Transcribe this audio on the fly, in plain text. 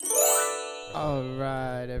All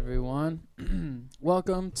right, everyone.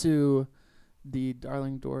 Welcome to the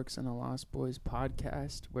Darling Dorks and the Lost Boys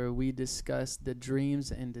podcast, where we discuss the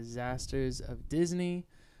dreams and disasters of Disney.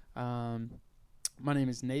 My name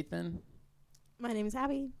is Nathan, My name is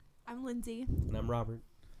Abby. I'm Lindsay. And I'm Robert.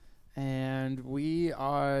 and we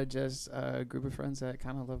are just a group of friends that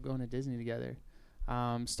kind of love going to Disney together.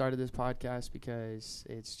 Started this podcast because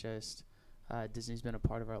it's just Disney's been a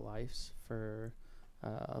part of our lives for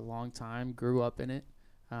a long time. Grew up in it.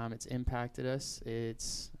 It's impacted us.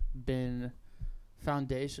 It's been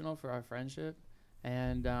foundational for our friendship,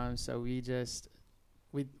 and so we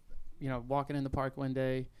walking in the park one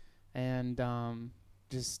day, and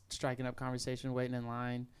just striking up conversation, waiting in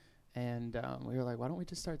line, and we were like, why don't we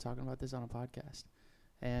just start talking about this on a podcast?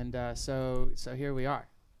 And so here we are.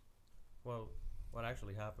 Well, what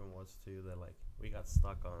actually happened was too that like we got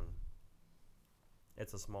stuck on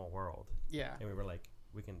It's a Small World, Yeah. and we were like,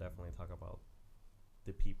 we can definitely talk about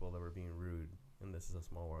the people that were being rude, and This is a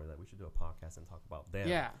Small World. That we should do a podcast and talk about them.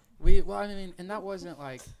 Yeah. And that wasn't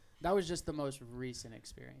like that was just the most recent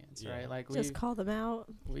experience, Yeah. right? Like Just call them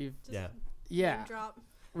out. we've Just Yeah. name drop.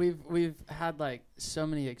 we've had like so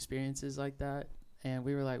many experiences like that, and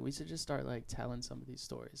we were like, we should just start like telling some of these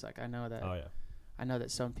stories. Like I know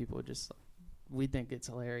that some people just we think it's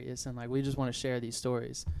hilarious, and like we just want to share these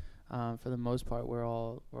stories. For the most part, we're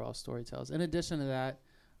all storytellers. In addition to that,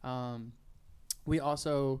 we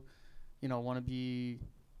also, want to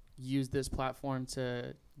use this platform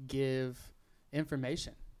to give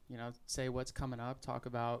information. Say what's coming up, talk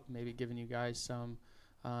about maybe giving you guys some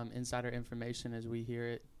insider information as we hear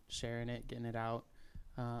it, sharing it, getting it out,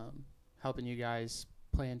 helping you guys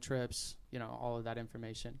plan trips, all of that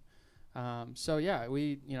information. So yeah,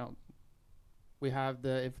 we have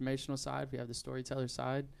the informational side, we have the storyteller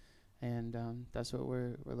side, and that's what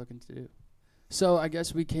we're looking to do. So I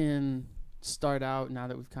guess we can start out, now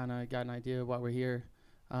that we've kind of got an idea of why we're here,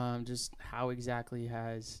 just how exactly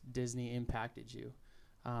has Disney impacted you?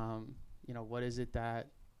 What is it that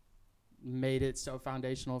made it so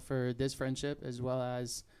foundational for this friendship, as well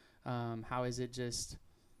as how has it just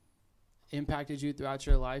impacted you throughout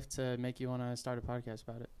your life to make you want to start a podcast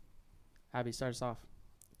about it? Abby, start us off.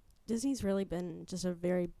 Disney's really been just a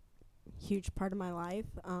very huge part of my life.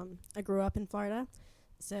 I grew up in Florida,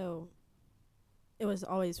 so it was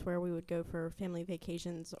always where we would go for family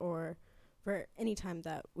vacations, or for any time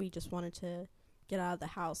that we just wanted to get out of the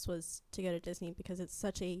house was to go to Disney, because it's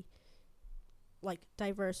such a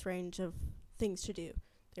diverse range of things to do.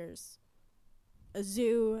 There's a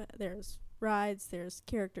zoo, there's rides, there's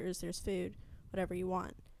characters, there's food, whatever you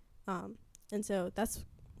want. And so that's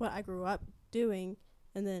what I grew up doing.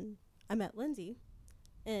 And then I met Lindsay,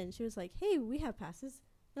 and she was like, hey, we have passes.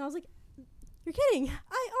 And I was like, you're kidding.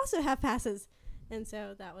 I also have passes. And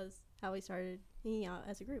so that was how we started hanging out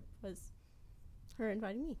as a group, was her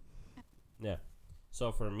inviting me. Yeah.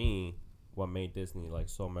 So for me, what made Disney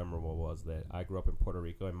so memorable was that I grew up in Puerto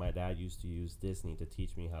Rico, and my dad used to use Disney to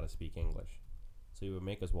teach me how to speak English. So he would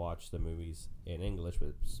make us watch the movies in English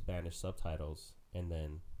with Spanish subtitles, and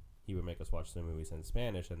then he would make us watch the movies in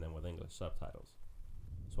Spanish and then with English subtitles.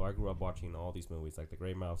 So I grew up watching all these movies like The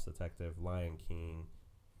Great Mouse Detective, Lion King,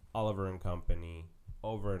 Oliver and Company,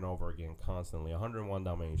 over and over again, constantly, 101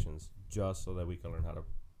 Dalmatians, just so that we could learn how to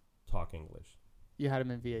talk English. You had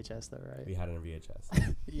them in VHS though, right? We had it in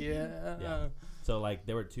VHS. Yeah. Yeah. So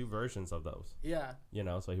there were two versions of those. Yeah.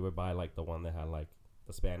 So he would buy the one that had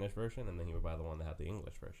the Spanish version, and then he would buy the one that had the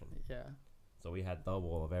English version. Yeah. So we had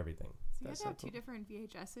double of everything. So you had That's to so have two cool. different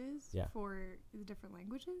VHSs Yeah. for the different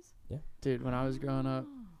languages? Dude, when I was growing up,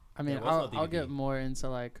 I mean, There was no I'll get DVD. more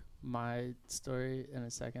into my story in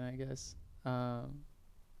a second, I guess.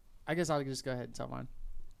 I guess I'll just go ahead and tell mine.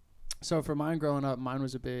 So for mine growing up, mine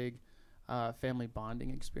was a big family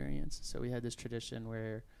bonding experience. So we had this tradition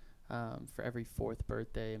where for every fourth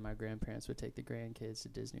birthday, my grandparents would take the grandkids to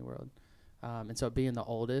Disney World. And so being the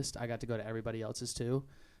oldest, I got to go to everybody else's too.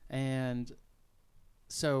 And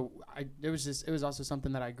so it was also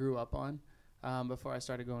something that I grew up on before I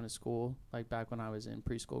started going to school, back when I was in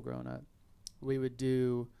preschool growing up. We would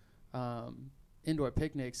do indoor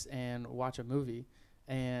picnics and watch a movie,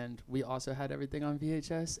 and we also had everything on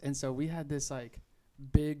VHS. And so we had this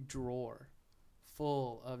big drawer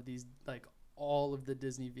full of these all of the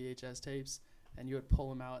Disney VHS tapes, and you would pull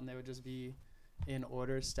them out and they would just be in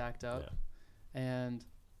order, stacked up. Yeah. And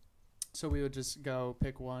so we would just go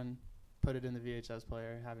pick one, put it in the VHS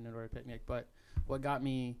player, have an indoor picnic. But what got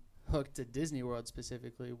me hooked to Disney World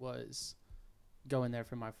specifically was going there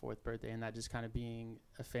for my fourth birthday, and that just kind of being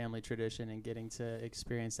a family tradition and getting to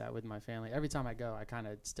experience that with my family. Every time I go, I kind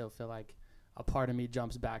of still feel like a part of me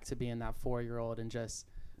jumps back to being that 4-year-old and just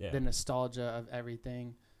the nostalgia of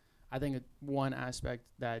everything. I think one aspect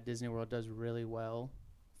that Disney World does really well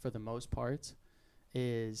for the most part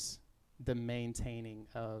is the maintaining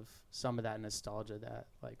of some of that nostalgia that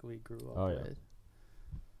like we grew up with.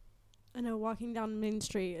 I know walking down Main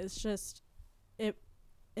Street is just it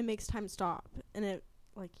makes time stop, and it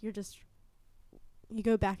like you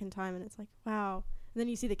go back in time and it's like wow. And then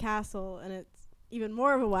you see the castle and it's even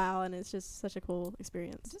more of a wow, and it's just such a cool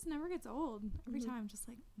experience. It just never gets old. Every time, just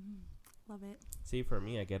like love it. See, for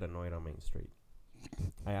me, I get annoyed on Main Street.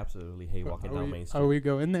 I absolutely hate walking down Main Street. Are we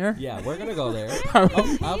going there? Yeah, we're gonna go there.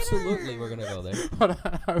 Absolutely, we're gonna go there.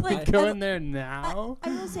 Are we going there now? I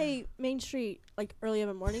will say Main Street like early in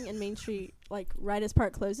the morning and Main Street like right as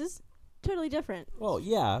park closes, totally different. Well,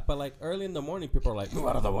 yeah, but like early in the morning, people are like, "Move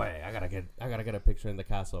out of the way! I gotta get a picture in the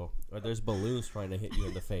castle." Or there's balloons trying to hit you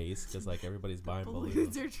in the face because like everybody's buying balloons.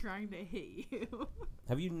 Balloons are trying to hit you.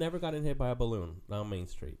 Have you never gotten hit by a balloon down Main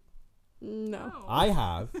Street? No. I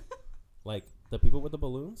have. Like the people with the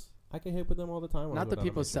balloons, I get hit with them all the time. Not the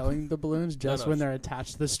people selling the balloons, just when they're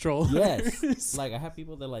attached to the stroller. Yes. Like I have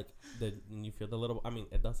people that like and you feel the little. I mean,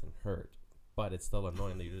 it doesn't hurt, but it's still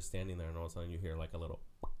annoying that you're just standing there and all of a sudden you hear like a little.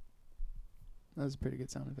 That was a pretty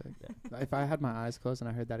good sound effect. Yeah. If I had my eyes closed and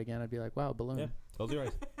I heard that again, I'd be like, "Wow, balloon." Yeah, close your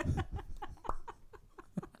eyes.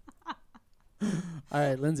 All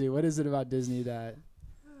right, Lindsay, what is it about Disney that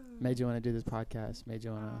made you want to do this podcast? Made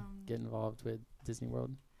you want to get involved with Disney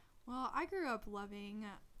World? Well, I grew up loving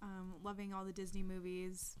all the Disney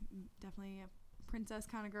movies. Definitely a princess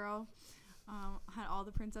kind of girl. Had all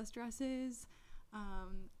the princess dresses.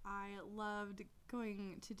 I loved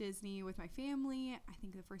going to Disney with my family. I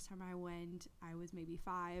think the first time I went, I was maybe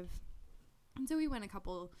 5. And so we went a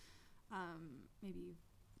couple, maybe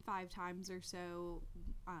 5 times or so,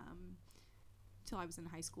 till I was in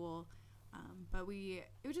high school. But it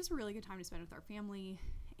was just a really good time to spend with our family.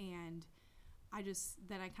 And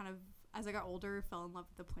then I kind of, as I got older, fell in love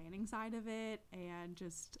with the planning side of it and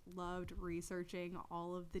just loved researching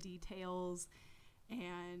all of the details.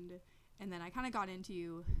 And then I kind of got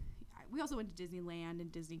into, we also went to Disneyland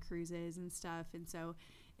and Disney cruises and stuff. And so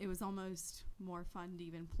it was almost more fun to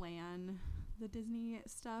even plan the Disney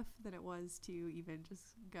stuff than it was to even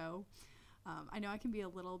just go. I know I can be a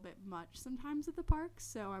little bit much sometimes at the parks,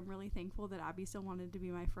 so I'm really thankful that Abby still wanted to be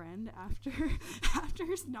my friend after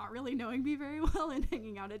not really knowing me very well and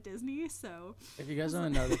hanging out at Disney. So if you guys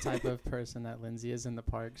want to know the type of person that Lindsay is in the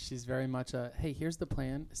park, she's very much hey, here's the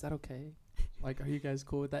plan. Is that okay? Like, are you guys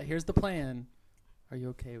cool with that? Here's the plan. Are you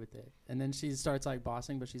okay with it? And then she starts like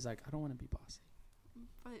bossing, but she's like, I don't want to be bossy.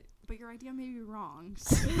 But your idea may be wrong.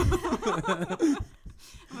 So.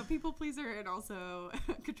 I'm a people pleaser and also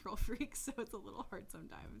a control freak, so it's a little hard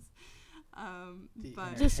sometimes.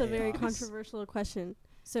 But just a very controversial question.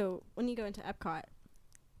 So when you go into Epcot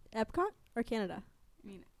or Canada? I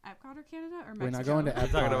mean, Epcot or Canada or Mexico? We're not going to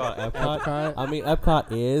Epcot. Talking about Epcot. I mean,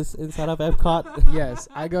 Epcot is inside of Epcot. Yes,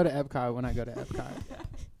 I go to Epcot when I go to Epcot.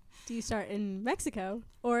 Do you start in Mexico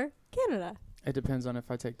or Canada? It depends on if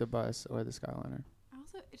I take the bus or the Skyliner.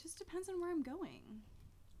 It just depends on where I'm going.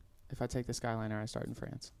 If I take the Skyliner, I start in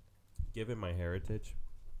France. Given my heritage,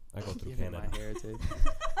 I go through Given Canada. my heritage.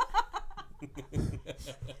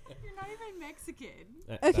 You're not even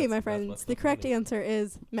Mexican. Okay, my friends, the correct answer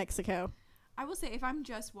is Mexico. I will say, if I'm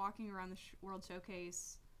just walking around the World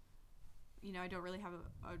Showcase, I don't really have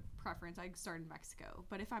a preference. I start in Mexico.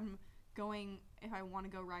 But if I want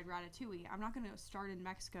to go ride Ratatouille, I'm not going to start in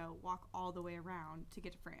Mexico, walk all the way around to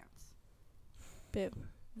get to France. Boo.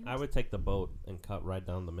 I would take the boat and cut right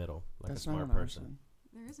down the middle, like That's a smart not an person. option.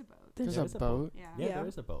 There is a boat. There's There a is a boat Yeah, there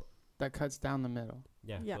is a boat. that cuts down the middle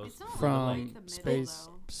Yeah. Yeah. Goes It's not from like the middle, space,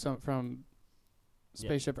 though. from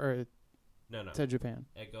Spaceship Earth No. to Japan.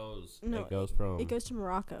 It goes. No, it goes from. It goes to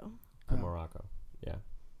Morocco. to Oh. Morocco. Yeah.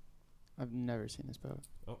 I've never seen this boat,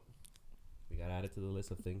 We got added to the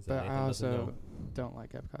list of things but that Nathan I doesn't also know. don't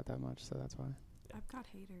like Epcot that much, so that's why. Epcot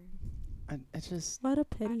hater. It's just, What a I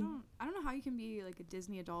pity. don't know how you can be like a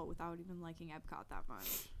Disney adult without even liking Epcot that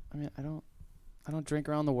much. I mean, I don't drink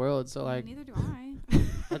around the world, so like, Neither do I.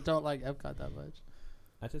 I don't like Epcot that much.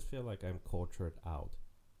 I just feel like I'm cultured out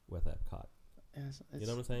with Epcot. Yes, You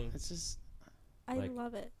know what I'm saying? It's just, I like-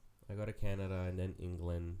 love it. I go to Canada and then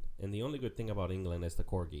England, and the only good thing about England is the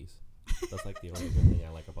corgis. That's like the only good thing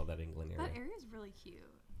I like about that England area. That area is really cute.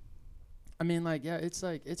 I mean, like, yeah, it's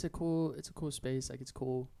a cool space, like it's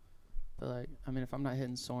cool, but like, I mean, if I'm not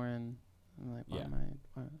hitting Soarin', I'm like, why Yeah.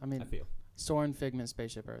 am I mean, I feel. Soarin', Figment,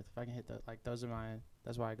 Spaceship Earth. If I can hit those are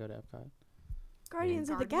that's why I go to Epcot. Guardians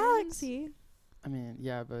of the Guardians? Galaxy. I mean,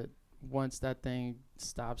 yeah, but once that thing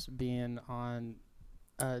stops being on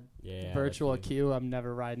a Yeah, virtual queue, I'm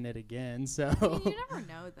never riding it again. So I mean, you never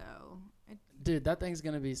know, though. dude, that thing's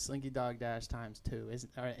gonna be Slinky Dog Dash ×2,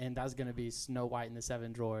 and that's gonna be Snow White and the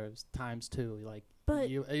Seven Dwarfs ×2. Like, But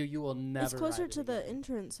you will never. it's closer ride it to the again.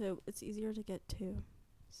 entrance, so it's easier to get to.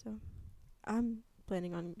 So I'm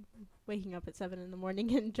planning on waking up at 7 in the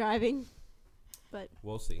morning and driving. But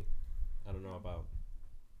we'll see. I don't know about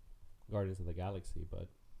Guardians of the Galaxy, but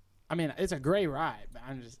I mean, it's a great ride. But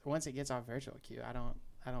I'm just once it gets off virtual queue, I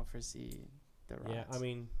don't foresee the rides. yeah, I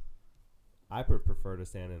mean, I would prefer to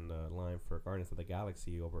stand in the line for Guardians of the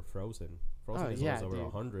Galaxy over Frozen. Frozen is always over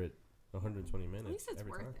 120 minutes. At least it's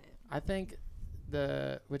every worth time. it. I think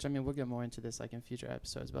which I mean, we'll get more into this like in future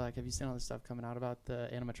episodes. But like, have you seen all the stuff coming out about the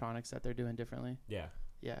animatronics that they're doing differently? Yeah.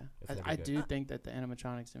 Yeah, It's gonna be I good. do think that the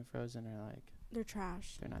animatronics in Frozen are like they're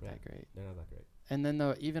trash. they're not Yeah. that great. They're not that great. And then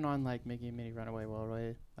though, even on like Mickey and Minnie Runaway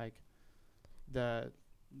Railway, like the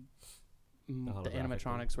holographic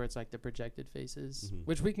animatronics where it's like the projected faces, Mhm.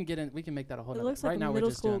 which we can make that a whole. It nother- looks right like now a we're middle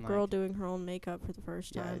just school doing, girl like, doing her own makeup for the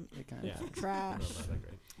first yeah, time. it kind Yeah. of. Trash. No, not that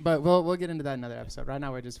great. But we'll get into that in another episode. Right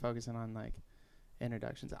now we're just focusing on like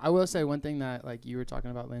introductions. I will say one thing that like you were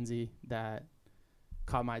talking about, Lindsay, that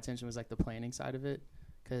caught my attention was like the planning side of it.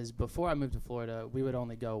 Because before I moved to Florida, we would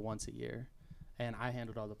only go once a year, and I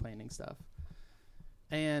handled all the planning stuff.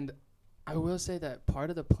 And I will say that part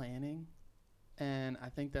of the planning, and I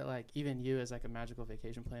think that like even you as like a magical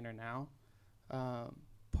vacation planner now,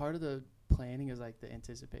 part of the planning is like the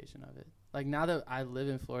anticipation of it. Like now that I live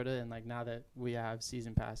in Florida and like now that we have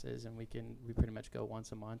season passes and we pretty much go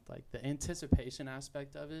once a month, like the anticipation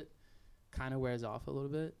aspect of it kind of wears off a little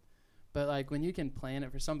bit. But like when you can plan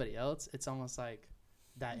it for somebody else, it's almost like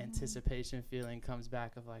that anticipation feeling comes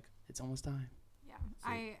back of like, it's almost time. Yeah,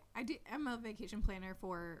 I'm a vacation planner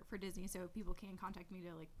for Disney, so people can contact me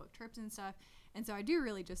to like book trips and stuff. And so I do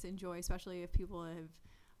really just enjoy, especially if people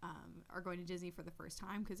are going to Disney for the first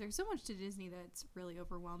time, because there's so much to Disney that's really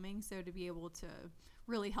overwhelming. So to be able to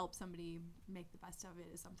really help somebody make the best of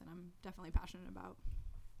it is something I'm definitely passionate about.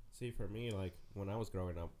 See, for me, like when I was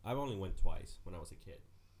growing up, I've only went twice when I was a kid.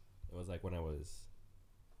 It was like when I was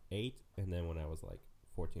 8, and then when I was like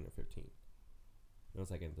 14 or 15. It was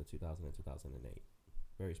like in the 2000 and 2008.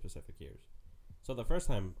 Very specific years. So the first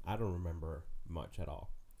time, I don't remember much at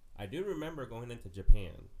all. I do remember going into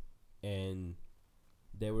Japan, and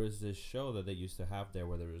there was this show that they used to have there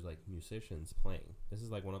where there was like musicians playing. This is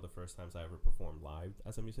like one of the first times I ever performed live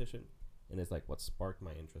as a musician, and it's like what sparked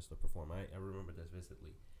my interest to perform. I remember this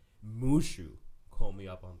vividly. Mushu called me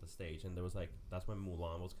up on the stage, and there was like, that's when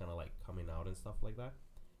Mulan was kind of like coming out and stuff like that.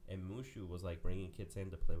 And Mushu was like bringing kids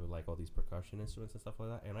in to play with like all these percussion instruments and stuff like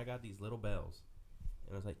that. And I got these little bells,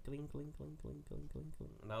 and I was like cling cling cling cling cling cling cling.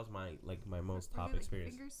 And that was my most top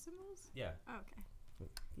experience. Finger symbols? Yeah. Oh, okay.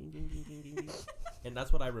 Ding, ding, ding, ding, ding, ding. And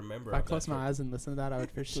that's what I remember. If I of that close my trip. eyes and listen to that, I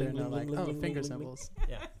would for sure know like, oh, finger symbols.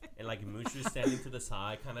 Yeah. And like Mushu standing to the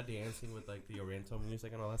side, kind of dancing with like the Oriental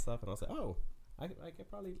music and all that stuff. And I was like, oh,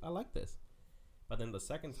 I like this. But then the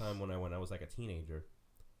second time when I was like a teenager,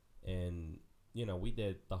 and you know, we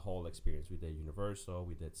did the whole experience. We did Universal,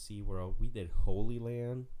 we did SeaWorld, we did Holy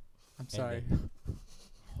Land. I'm sorry.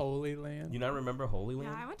 Holy Land? You not remember Holy Land?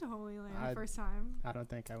 Yeah, I went to Holy Land I- the first time. I don't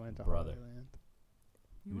think I went to Brother. Holy Land.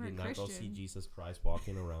 You You weren't did not Christian. go see Jesus Christ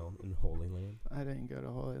walking around in Holy Land? I didn't go to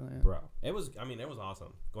Holy Land. Bro, it was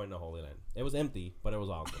awesome going to Holy Land. It was empty, but it was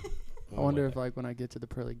awesome. I wonder if like when I get to the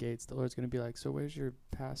pearly gates, the Lord's gonna be like, "So where's your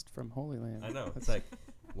past from Holy Land?" I know. That's It's like,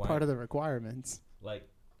 why? part of the requirements. Like,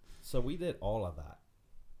 so we did all of that,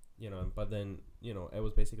 you know, but then, you know, it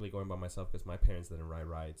was basically going by myself because my parents didn't ride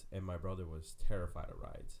rides, and my brother was terrified of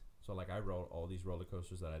rides. So, like, I rode all these roller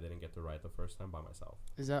coasters that I didn't get to ride the first time by myself.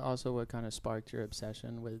 Is that also what kind of sparked your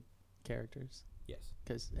obsession with characters? Yes.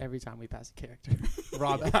 Because every time we pass a character,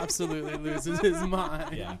 Rob absolutely loses his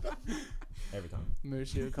mind. Yeah. Every time.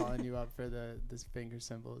 Mushu calling you up for the finger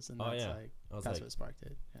symbols, and Oh, that's yeah. like I was that's like, what sparked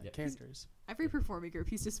it. Yeah, Yep. characters. Every performing group,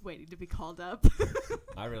 he's just waiting to be called up.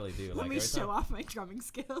 I really do. Let Like, me every show time, off my drumming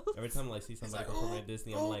skills. every time I see somebody like, performing at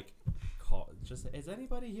Disney, I'm like, is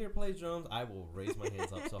anybody here play drums? I will raise my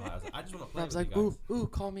hands up so high. I was like, I just want to play Rob's with like, you guys. ooh,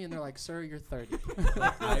 call me, and they're like, "Sir, you're 30.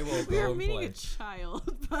 Like, I will We are go and meeting play. a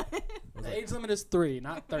child, but I was The like, age limit is 3,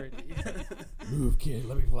 not 30." move, kid,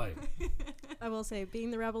 let me play. I will say,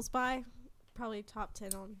 being the Rebel Spy, probably top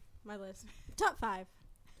 10 on my list. Top 5.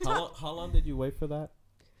 How long did you wait for that?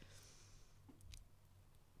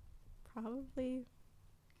 Probably.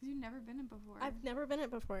 because you've never been in before. I've never been it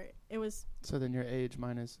before. It was So then your age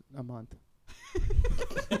minus a month.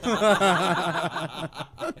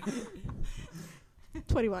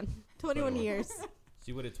 21. 21 years.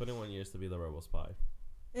 She waited 21 years to be the rebel spy.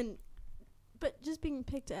 But just being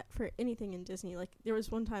picked for anything in Disney, like there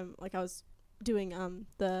was one time, like I was doing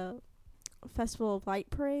the Festival of Light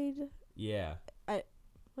Parade. Yeah.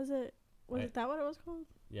 Was it that what it was called?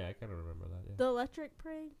 Yeah, I kind of remember that. Yeah. The Electric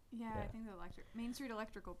Parade. Yeah, I think the Main Street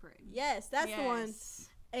Electrical Parade. Yes, that's the one.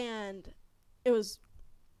 And it was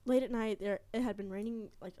late at night. It had been raining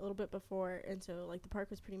like a little bit before, and so like the park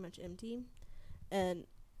was pretty much empty. And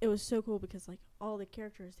it was so cool because like all the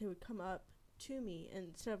characters, they would come up to me, and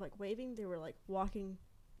instead of like waving, they were like walking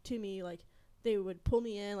to me. Like they would pull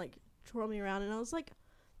me in, like twirl me around, and I was like,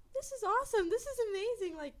 "This is awesome! This is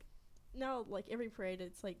amazing!" Like now, like every parade,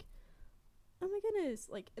 it's like, "Oh my goodness!"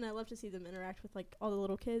 Like, and I love to see them interact with like all the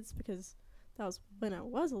little kids because that was when I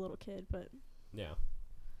was a little kid. But yeah.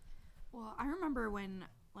 Well, I remember when,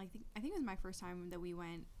 like, I think it was my first time that we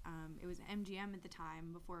went. It was MGM at the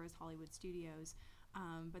time before it was Hollywood Studios,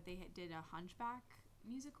 but they did a Hunchback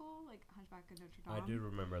musical, like Hunchback of Notre Dame. I do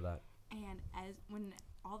remember that. And when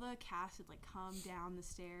all the cast had like come down the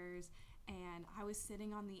stairs, and I was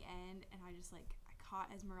sitting on the end, and I just like I caught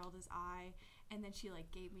Esmeralda's eye, and then she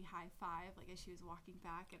like gave me high five like as she was walking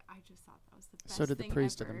back, and I just thought that was the best. So did the thing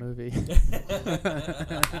priest ever. of the movie.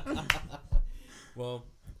 Well,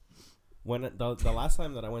 when the last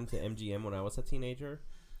time that I went to MGM when I was a teenager,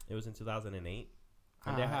 it was in 2008.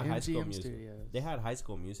 And they had High School Musical. They had High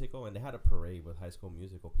School Musical, and they had a parade with High School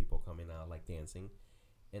Musical people coming out like dancing.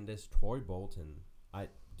 And this Troy Bolton, I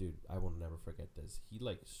will never forget this. He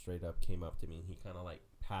like straight up came up to me and he kind of like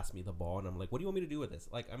passed me the ball, and I'm like, "What do you want me to do with this?"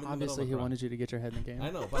 Like, I'm in obviously he wanted you to get your head in the game. I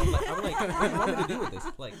know, but I'm like, "What do you want me to do with this?"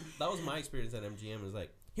 Like, that was my experience at MGM. Is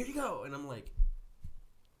like, "Here you go," and I'm like,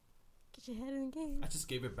 get your head in the game. I just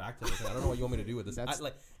gave it back to them. I don't know what you want me to do with this. That's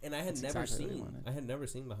I had never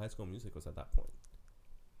seen the High School Musicals at that point.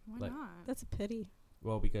 Why not? That's a pity.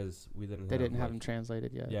 Well, because we didn't. They didn't have them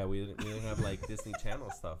translated yet. Yeah, we didn't have like Disney Channel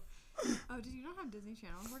stuff. Oh, did you not have Disney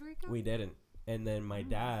Channel in Puerto Rico? We didn't. And then my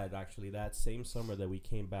dad, actually, that same summer that we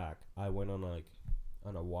came back, I went on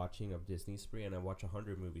a watching of Disney spree, and I watched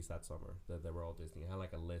 100 movies that summer that they were all Disney. I had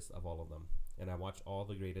like a list of all of them, and I watched all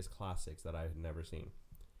the greatest classics that I had never seen.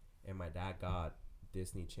 And my dad got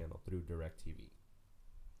Disney Channel through DirecTV.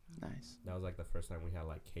 Nice. That was like the first time we had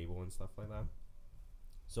like cable and stuff like that.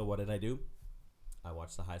 So what did I do? I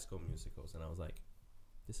watched the High School Musicals, and I was like,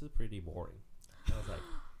 this is pretty boring. And I was like,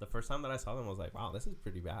 the first time that I saw them, I was like, wow, this is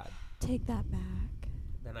pretty bad. Take that back.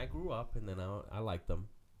 Then I grew up, and then I liked them.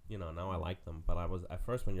 You know, now I like them. But I was, at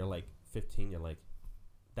first, when you're like 15, you're like,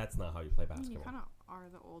 that's not how you play basketball. You kind of are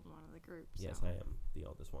the old one of the group. Yes, so. I am the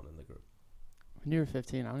oldest one in the group. When you were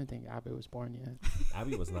 15, I don't even think Abby was born yet.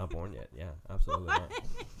 Abby was not born yet. Yeah, absolutely not.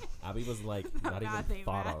 Abby was like not even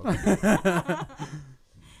thought of.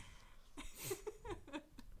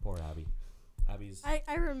 Poor Abby. Abby's.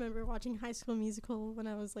 I remember watching High School Musical when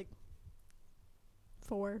I was like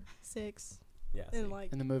 4, 6. Yeah. And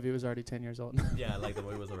like And the movie was already 10 years old. Yeah, like the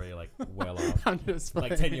movie was already like well off. I'm just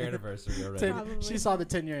Like 10-year anniversary already. She saw the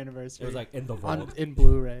 10-year anniversary. It was like in the vault. In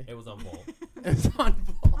Blu-ray. It was on vault. It was on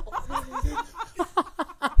vault.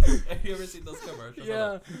 Have you ever seen those commercials?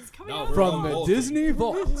 Yeah. It's coming No, out From the vault. Disney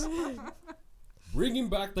Vault. Bringing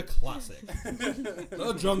back the classic.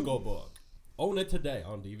 The Jungle Book. Own it today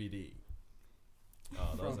on DVD.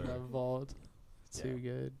 Oh, those From are. the vault. Too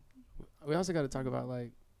good. We also got to talk about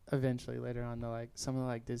like eventually later on the like some of the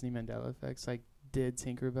like Disney Mandela effects. Like, did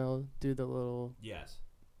Tinkerbell do the little Yes.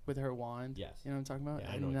 with her wand? Yes. You know what I'm talking about?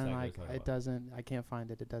 Yeah, I and know then exactly what like you're talking it about. doesn't. I can't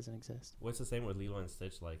find it. It doesn't exist. What's the same with Lilo and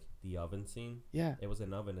Stitch? Like the oven scene. Yeah. It was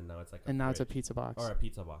an oven, and now it's like. And now it's a fridge. pizza box. Or a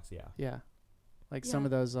pizza box. Yeah. Yeah. Like some Yeah.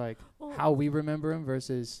 of those like well, how we remember them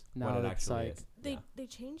versus What now it it's actually like is. they Yeah. they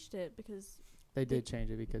changed it because they did change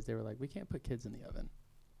it because they were like we can't put kids in the oven.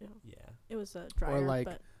 Yeah. it was a dryer. like-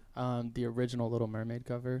 but The original Little Mermaid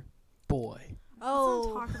cover. Boy. Let's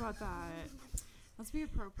Oh. not talk about that. Let's be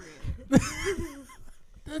appropriate.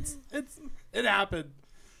 It happened.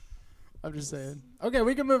 I'm just saying. Okay,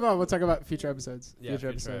 we can move on. We'll talk about future episodes. Yeah. Future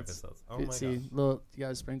episodes. Oh my See, gosh. little you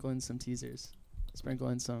guys sprinkle in some teasers. Sprinkle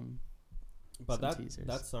in some. But some teasers.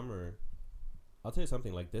 that summer, I'll tell you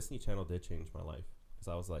something. Like Disney Channel did change my life because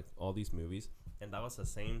I was like all these movies, and that was the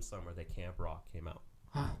same summer that Camp Rock came out,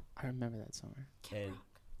 I remember that summer.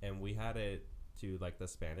 and we had it to like the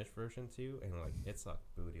Spanish version too, and like it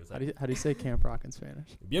sucked booty. It was How like do you say Camp Rock in Spanish?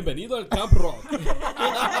 Bienvenido al Camp Rock.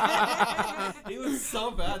 It was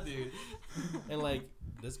so bad, dude. And like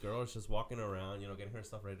this girl is just walking around, you know, getting her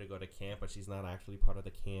stuff ready to go to camp, but she's not actually part of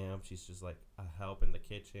the camp. She's just like a help in the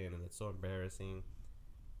kitchen, and it's so embarrassing.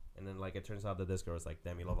 And then like it turns out that this girl is like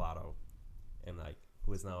Demi Lovato, and like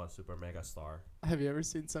who is now a super mega star. Have you ever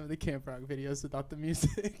seen some of the Camp Rock videos without the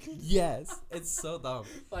music? Yes, it's so dumb.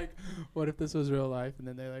 Like, what if this was real life and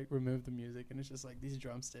then they like remove the music and it's just like these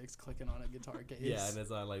drumsticks clicking on a guitar case? Yeah, and it's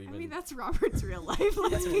not like even. I mean, that's Robert's real life.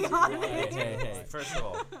 Let's be honest. Hey, first of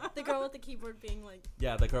all. The girl with the keyboard being like.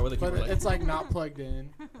 Yeah, the girl with the But keyboard. it's like not plugged in.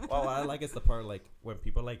 Well, what I like is the part like when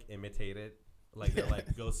people like imitate it, like they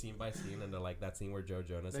like go scene by scene, and they're like that scene where Joe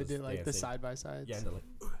Jonas They is do like the dancing. side by sides. Yeah, and they're like.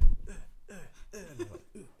 And they're like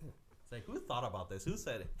it's like, who thought about this? Who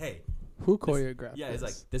said, hey? Who choreographed? Yeah, it's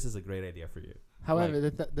like this is a great idea for you. However,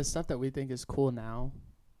 like, the stuff that we think is cool now,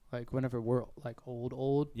 like whenever we're like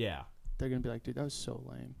old, yeah, they're gonna be like, dude, that was so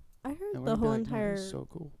lame. I heard And the we're gonna be whole like, no, it entire was so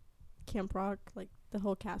cool. Camp Rock, like the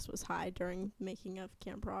whole cast was high during making of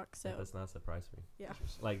Camp Rock. So that does not surprise me. yeah.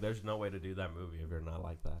 Like, there's no way to do that movie if you're not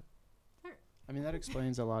like that. I mean, that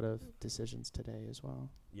explains a lot of decisions today as well.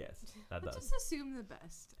 Yes, that Let's does. just assume the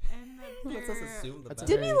best. And that Let's just they're- assume the That's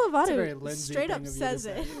best. a Demi very- it's a very Lovato Lindsay straight thing up of you to says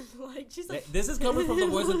say. it. Like she's like. This is coming from the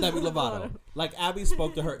voice of Demi Lovato. Like, Abby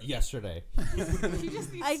spoke to her yesterday. She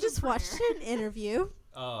just needs I some just watched prayer. an interview.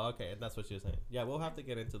 Oh, okay, and that's what she was saying. Yeah, we'll have to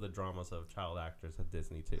get into the dramas of child actors at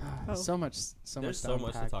Disney too. Oh. So much There's so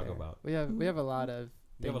much to unpack talk there. about. We have a lot of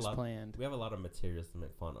We have a things lot- planned. We have a lot of materials to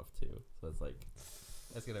make fun of too, so it's like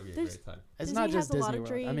it's gonna be a There's- great time. It's Disney not has just a lot Disney of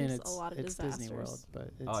World. I mean, dreams, it's a lot of it's Disney disasters. World, but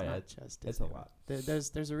it's Oh, yeah, not it's- just It's Disney a World.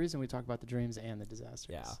 lot. There's a reason we talk about the dreams and the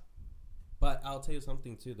disasters. Yeah. But I'll tell you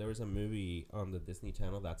something too. There was a movie on the Disney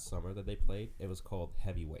Channel that summer that they played. It was called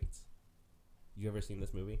Heavyweights. You ever seen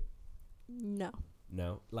this movie? No.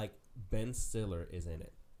 No. Like Ben Stiller is in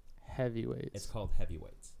it. Heavyweights. It's called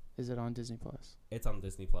Heavyweights. Is it on Disney Plus? It's on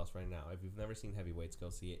Disney Plus right now. If you've never seen Heavyweights, go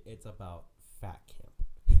see it. It's about fat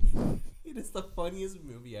camp. It is the funniest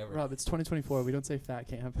movie ever. Rob, it's 2024. We don't say fat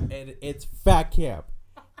camp. And it's fat camp.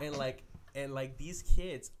 And like these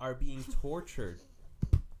kids are being tortured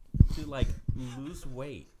to like lose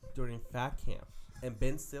weight during fat camp. And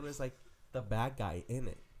Ben Stiller's like the bad guy in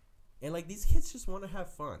it. And like these kids just want to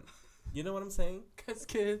have fun. You know what I'm saying? Cause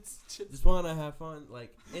kids Just want to have fun.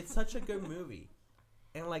 Like, it's such a good movie.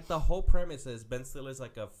 And like the whole premise is Ben Stiller's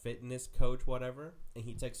like a fitness coach, whatever, and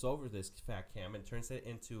he takes over this fat camp and turns it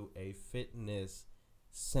into a fitness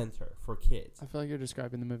center for kids. I feel like you're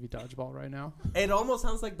describing the movie Dodgeball right now. It almost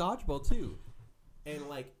sounds like Dodgeball too.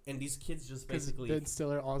 And these kids just Because basically Ben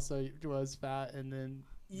Stiller also was fat and then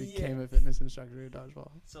Yeah. became a fitness instructor at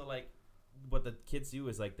Dodgeball. So like what the kids do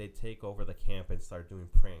is like they take over the camp and start doing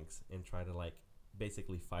pranks and try to like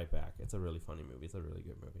basically fight back. It's a really funny movie. It's a really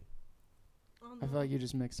good movie. I feel like you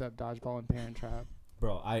just mixed up Dodgeball and Parent Trap.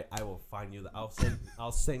 Bro, I will find you I'll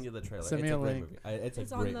send you the trailer. Send it's me a a great link. movie. It's a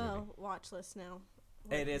It's great on the movie. watch list now.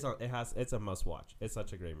 It is on. It's a must watch. It's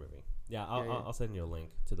such a great movie. Yeah, I'll send you a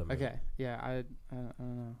link to the movie. Okay, yeah, I don't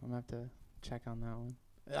know. I'm gonna have to check on that one.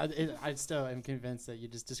 I still am convinced that you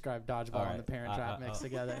just described Dodgeball and the Alright, Parent Trap mixed I'll-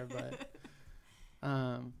 together, but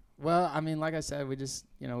well, I mean, like I said, we just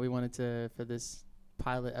we wanted to, for this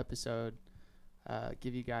pilot episode,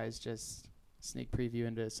 give you guys just sneak preview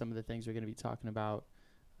into some of the things we're going to be talking about.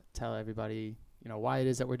 Tell everybody why it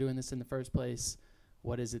is that we're doing this in the first place.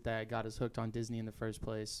 What is it that got us hooked on Disney in the first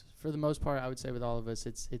place? For the most part, I would say with all of us,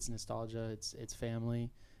 it's nostalgia, it's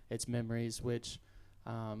family, it's memories, which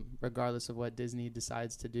regardless of what Disney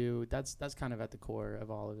decides to do, that's kind of at the core of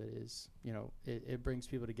all of it is, it brings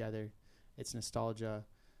people together. It's nostalgia.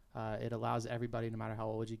 It allows everybody, no matter how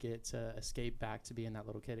old you get, to escape back to being that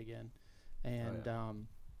little kid again. And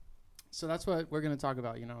so that's what we're going to talk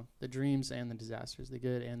about, the dreams and the disasters, the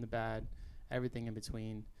good and the bad, everything in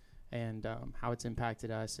between, and how it's impacted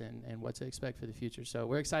us and what to expect for the future. So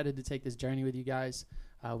we're excited to take this journey with you guys.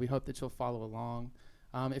 We hope that you'll follow along.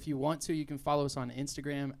 If you want to, you can follow us on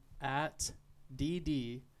Instagram at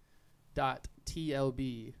dd.tlb.pod.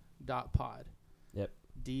 Yep.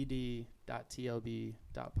 dd.tlb.pod.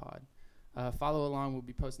 Follow along. We'll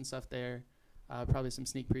be posting stuff there. Probably some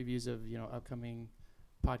sneak previews of upcoming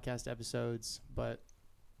podcast episodes. But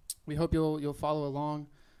we hope you'll follow along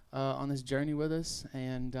on this journey with us.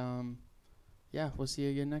 And we'll see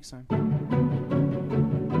you again next time.